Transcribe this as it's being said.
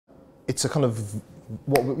It's a kind of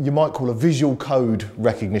what you might call a visual code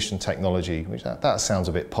recognition technology, which that sounds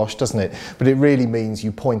a bit posh, doesn't it? But it really means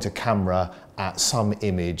you point a camera at some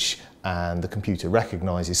image and the computer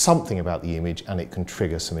recognises something about the image and it can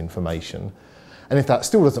trigger some information. And if that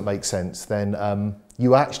still doesn't make sense, then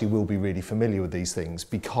you actually will be really familiar with these things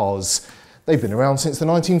because they've been around since the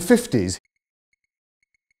 1950s.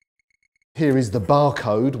 Here is the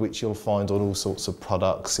barcode, which you'll find on all sorts of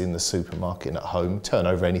products in the supermarket and at home. Turn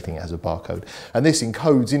over anything that has a barcode. And this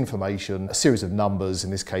encodes information, a series of numbers, in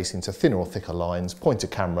this case into thinner or thicker lines, point a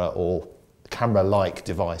camera or camera-like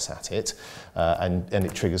device at it, and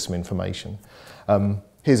it triggers some information.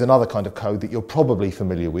 Here's another kind of code that you're probably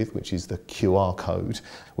familiar with, which is the QR code,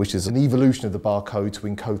 which is an evolution of the barcode to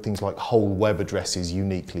encode things like whole web addresses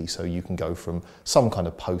uniquely, so you can go from some kind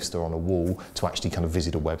of poster on a wall to actually kind of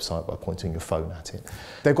visit a website by pointing your phone at it.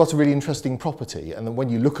 They've got a really interesting property, and then when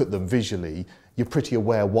you look at them visually, you're pretty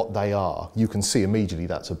aware what they are. You can see immediately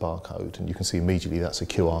that's a barcode, and you can see immediately that's a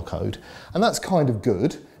QR code. And that's kind of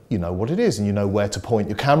good. You know what it is, and you know where to point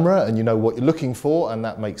your camera, and you know what you're looking for, and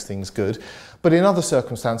that makes things good. But in other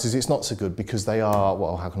circumstances, it's not so good because they are,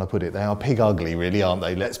 well, how can I put it? They are pig ugly, really, aren't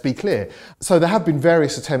they? Let's be clear. So there have been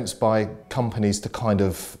various attempts by companies to kind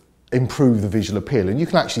of improve the visual appeal, and you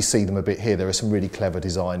can actually see them a bit here. There are some really clever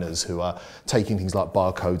designers who are taking things like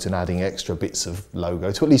barcodes and adding extra bits of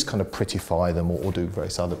logo to at least kind of prettify them or do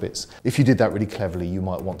various other bits. If you did that really cleverly, you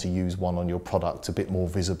might want to use one on your product a bit more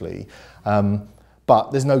visibly.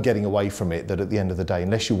 But there's no getting away from it that at the end of the day,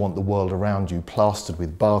 unless you want the world around you plastered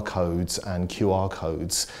with barcodes and QR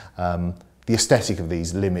codes, the aesthetic of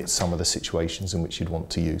these limits some of the situations in which you'd want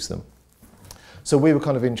to use them. So we were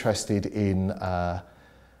kind of interested in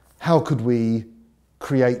how could we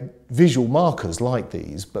create visual markers like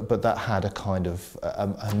these, but that had a kind of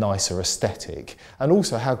a nicer aesthetic. And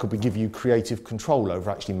also, how could we give you creative control over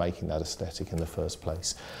actually making that aesthetic in the first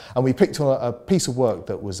place? And we picked on a piece of work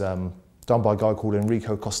that was done by a guy called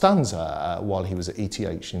Enrico Costanza while he was at ETH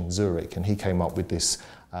in Zurich, and he came up with this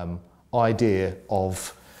idea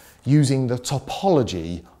of using the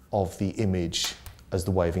topology of the image as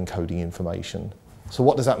the way of encoding information. So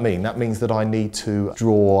what does that mean? That means that I need to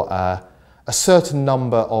draw a certain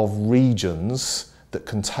number of regions that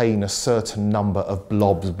contain a certain number of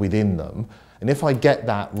blobs within them. And if I get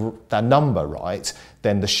that number right,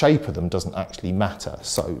 then the shape of them doesn't actually matter.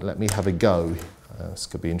 So let me have a go. This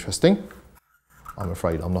could be interesting. I'm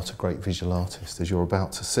afraid I'm not a great visual artist, as you're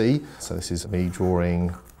about to see. So this is me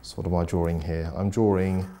drawing, so what am I drawing here? I'm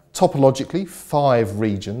drawing topologically 5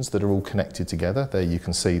 regions that are all connected together. There you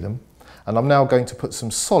can see them. And I'm now going to put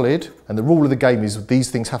some solid, and the rule of the game is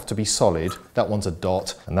these things have to be solid. That one's a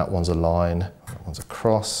dot, and that one's a line, that one's a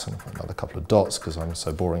cross, and another couple of dots, because I'm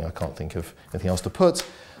so boring I can't think of anything else to put.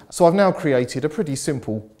 So I've now created a pretty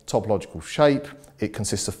simple topological shape. It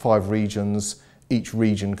consists of 5 regions. Each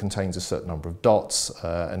region contains a certain number of dots,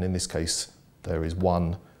 and in this case there is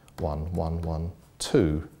 1, 1, 1, 1,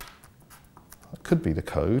 2. That could be the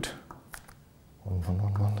code. 1, 1,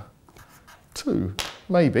 1, 1, 2.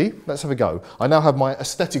 Maybe. Let's have a go. I now have my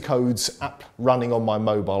Aestheticodes app running on my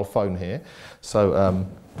mobile phone here. So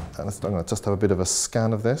I'm going to just have a bit of a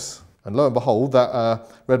scan of this. And lo and behold, that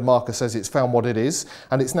red marker says it's found what it is,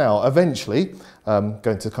 and it's now eventually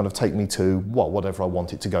going to kind of take me to, well, whatever I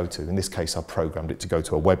want it to go to. In this case, I programmed it to go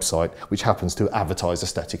to a website, which happens to advertise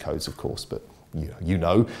Aestheticodes, of course, but you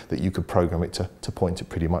know that you could program it to point at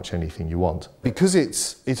pretty much anything you want. Because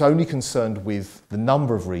it's only concerned with the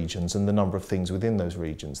number of regions and the number of things within those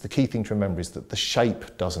regions, the key thing to remember is that the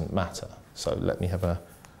shape doesn't matter. So let me have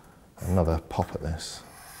another pop at this.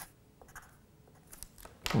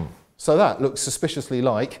 So that looks suspiciously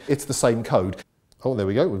like it's the same code. Oh, there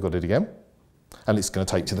we go, we've got it again. And it's going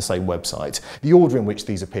to take to the same website. The order in which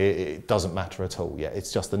these appear, it doesn't matter at all. Yeah,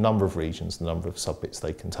 it's just the number of regions, the number of subbits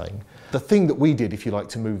they contain. The thing that we did, if you like,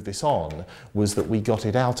 to move this on was that we got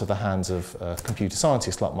it out of the hands of computer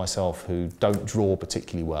scientists like myself who don't draw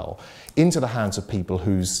particularly well, into the hands of people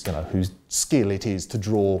whose skill it is to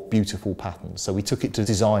draw beautiful patterns. So we took it to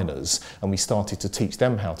designers and we started to teach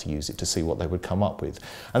them how to use it to see what they would come up with.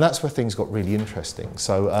 And that's where things got really interesting.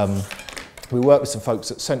 So we worked with some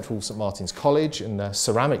folks at Central St Martin's College in their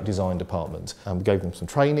ceramic design department, and we gave them some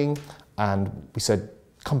training, and we said,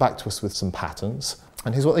 come back to us with some patterns,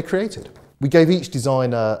 and here's what they created. We gave each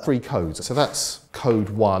designer 3 codes. So that's code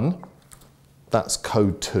 1, that's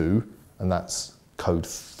code 2, and that's code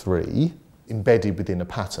 3, embedded within a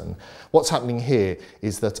pattern. What's happening here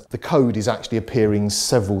is that the code is actually appearing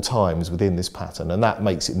several times within this pattern, and that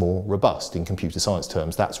makes it more robust. In computer science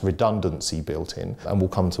terms, that's redundancy built in, and we'll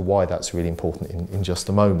come to why that's really important in just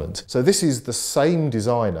a moment. So this is the same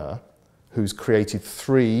designer who's created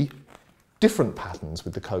 3 different patterns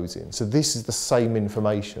with the codes in. So this is the same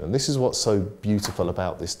information, and this is what's so beautiful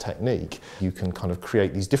about this technique. You can kind of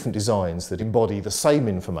create these different designs that embody the same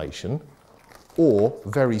information, or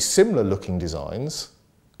very similar looking designs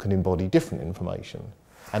can embody different information.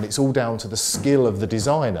 And it's all down to the skill of the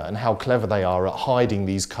designer and how clever they are at hiding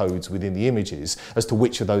these codes within the images as to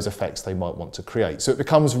which of those effects they might want to create. So it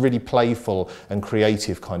becomes a really playful and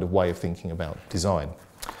creative kind of way of thinking about design.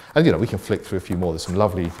 And we can flick through a few more. There's some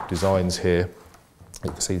lovely designs here.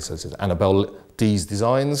 You can see this is Annabelle D's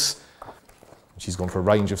designs. She's gone for a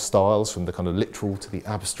range of styles, from the kind of literal to the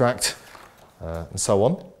abstract, and so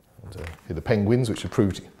on. And, here the penguins, which have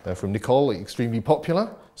proved from Nicole extremely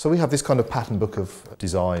popular. So we have this kind of pattern book of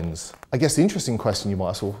designs. I guess the interesting question you might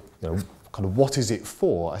ask, well, kind of what is it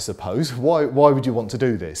for, I suppose? Why would you want to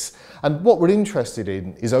do this? And what we're interested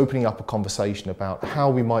in is opening up a conversation about how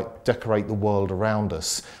we might decorate the world around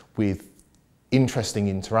us with interesting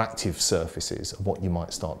interactive surfaces and what you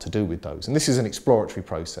might start to do with those. And this is an exploratory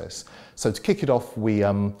process. So to kick it off, we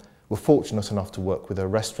were fortunate enough to work with a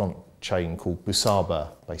restaurant chain called Busaba,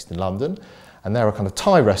 based in London. And they're a kind of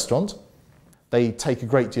Thai restaurant. They take a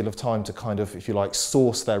great deal of time to kind of, if you like,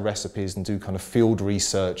 source their recipes and do kind of field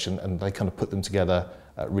research, and they kind of put them together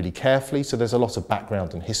really carefully. So there's a lot of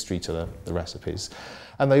background and history to the recipes.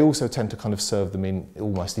 And they also tend to kind of serve them in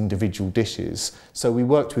almost individual dishes. So we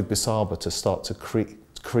worked with Busaba to start to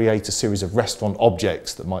create a series of restaurant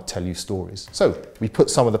objects that might tell you stories. So we put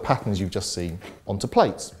some of the patterns you've just seen onto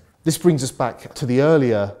plates. This brings us back to the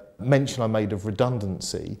earlier mention I made of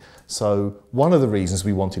redundancy. So one of the reasons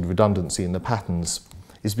we wanted redundancy in the patterns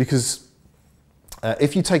is because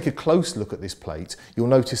if you take a close look at this plate, you'll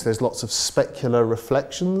notice there's lots of specular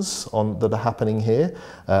reflections that are happening here.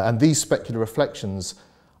 And these specular reflections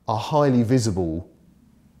are highly visible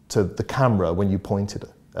to the camera when you point it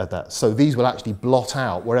at that. So these will actually blot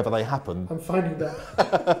out wherever they happen. I'm finding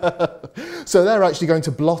that. So they're actually going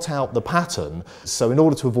to blot out the pattern. So in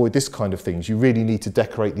order to avoid this kind of things, you really need to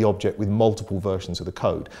decorate the object with multiple versions of the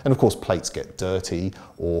code. And of course, plates get dirty,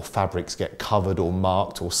 or fabrics get covered or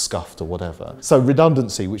marked or scuffed or whatever. So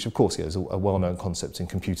redundancy, which of course is a well-known concept in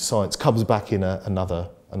computer science, comes back in another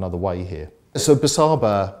way here. So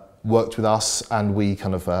Busaba worked with us, and we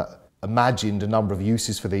kind of imagined a number of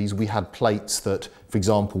uses for these. We had plates that, for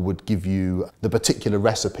example, would give you the particular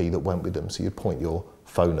recipe that went with them. So you'd point your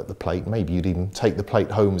phone at the plate. Maybe you'd even take the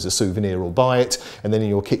plate home as a souvenir or buy it, and then in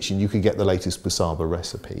your kitchen you could get the latest Busaba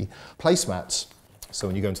recipe. Placemats. So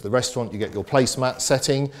when you go into the restaurant, you get your placemat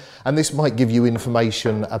setting, and this might give you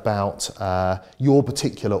information about your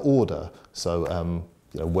particular order. So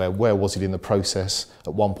where was it in the process?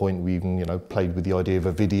 At one point we even played with the idea of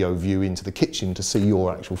a video view into the kitchen to see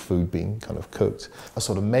your actual food being kind of cooked. A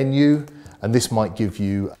sort of menu, and this might give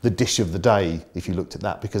you the dish of the day if you looked at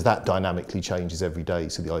that, because that dynamically changes every day.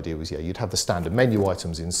 So the idea was, you'd have the standard menu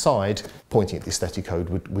items inside, pointing at the Aestheticode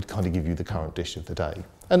would kind of give you the current dish of the day.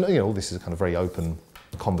 And all this is a kind of very open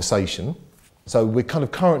conversation. So we're kind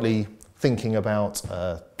of currently thinking about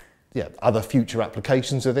other future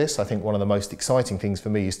applications of this. I think one of the most exciting things for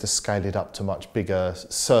me is to scale it up to much bigger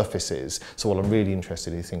surfaces. So what I'm really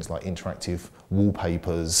interested in is things like interactive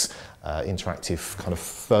wallpapers, interactive kind of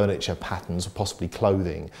furniture patterns, or possibly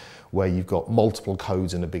clothing, where you've got multiple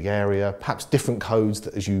codes in a big area, perhaps different codes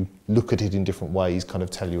that, as you look at it in different ways, kind of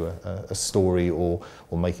tell you a story or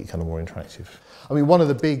make it kind of more interactive. I mean, one of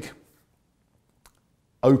the big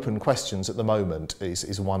open questions at the moment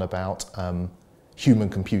is one about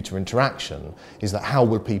human-computer interaction. Is that how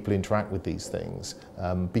will people interact with these things?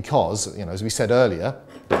 Because, as we said earlier,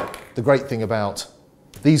 the great thing about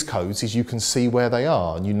these codes is you can see where they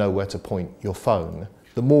are and you know where to point your phone.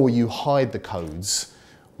 The more you hide the codes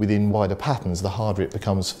within wider patterns, the harder it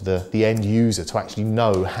becomes for the end user to actually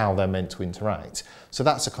know how they're meant to interact. So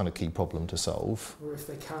that's a kind of key problem to solve. Or if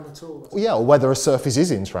they can at all. Yeah, or whether a surface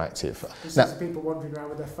is interactive. Now, people wandering around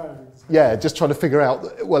with their phones. Yeah, just trying to figure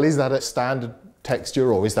out, well, is that a standard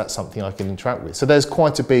texture, or is that something I can interact with? So there's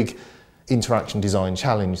quite a big interaction design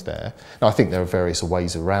challenge there. Now, I think there are various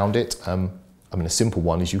ways around it. I mean, a simple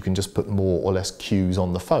one is you can just put more or less cues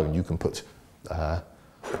on the phone. You can put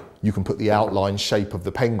the outline shape of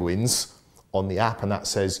the penguins on the app, and that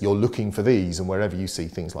says you're looking for these, and wherever you see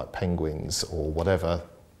things like penguins or whatever,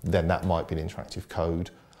 then that might be an interactive code.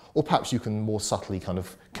 Or perhaps you can more subtly kind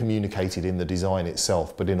of communicate it in the design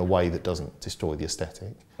itself, but in a way that doesn't destroy the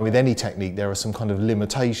aesthetic. With any technique, there are some kind of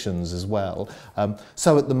limitations as well.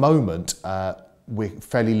 So at the moment, we're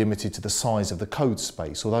fairly limited to the size of the code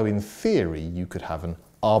space, although in theory, you could have an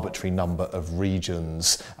arbitrary number of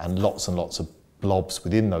regions and lots of blobs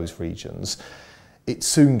within those regions. It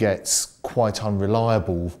soon gets quite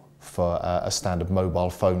unreliable for a standard mobile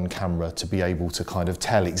phone camera to be able to kind of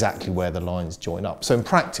tell exactly where the lines join up. So in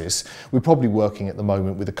practice, we're probably working at the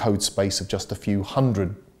moment with a code space of just a few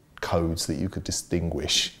hundred codes that you could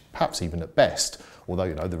distinguish, perhaps even at best, although,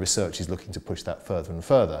 you know, the research is looking to push that further and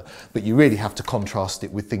further. But you really have to contrast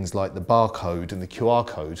it with things like the barcode and the QR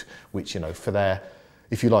code, which, you know, for their,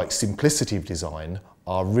 if you like, simplicity of design,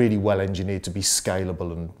 are really well engineered to be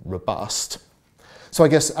scalable and robust. So I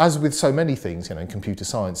guess, as with so many things, you know, in computer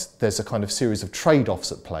science, there's a kind of series of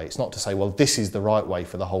trade-offs at play. It's not to say, well, this is the right way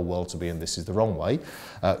for the whole world to be and this is the wrong way.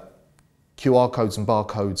 QR codes and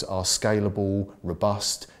barcodes are scalable,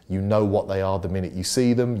 robust. You know what they are the minute you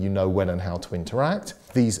see them. You know when and how to interact.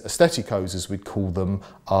 These aestheticodes, as we'd call them,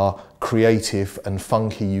 are creative and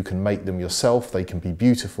funky. You can make them yourself. They can be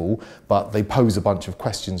beautiful, but they pose a bunch of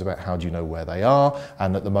questions about how do you know where they are.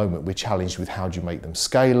 And at the moment, we're challenged with how do you make them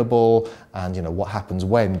scalable, and, you know, what happens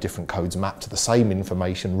when different codes map to the same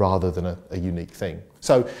information rather than a unique thing.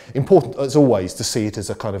 So important, as always, to see it as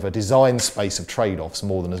a kind of a design space of trade-offs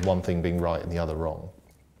more than as one thing being right and the other wrong.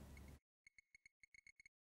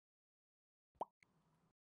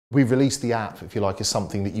 We've released the app, if you like, as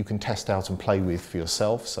something that you can test out and play with for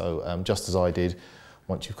yourself. So just as I did,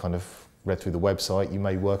 once you've kind of read through the website, you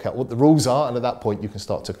may work out what the rules are, and at that point you can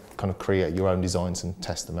start to kind of create your own designs and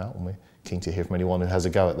test them out, and we're keen to hear from anyone who has a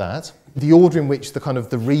go at that. The order in which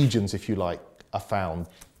the regions, if you like, are found,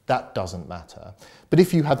 that doesn't matter. But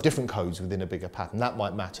if you have different codes within a bigger pattern, that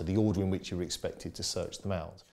might matter, the order in which you're expected to search them out.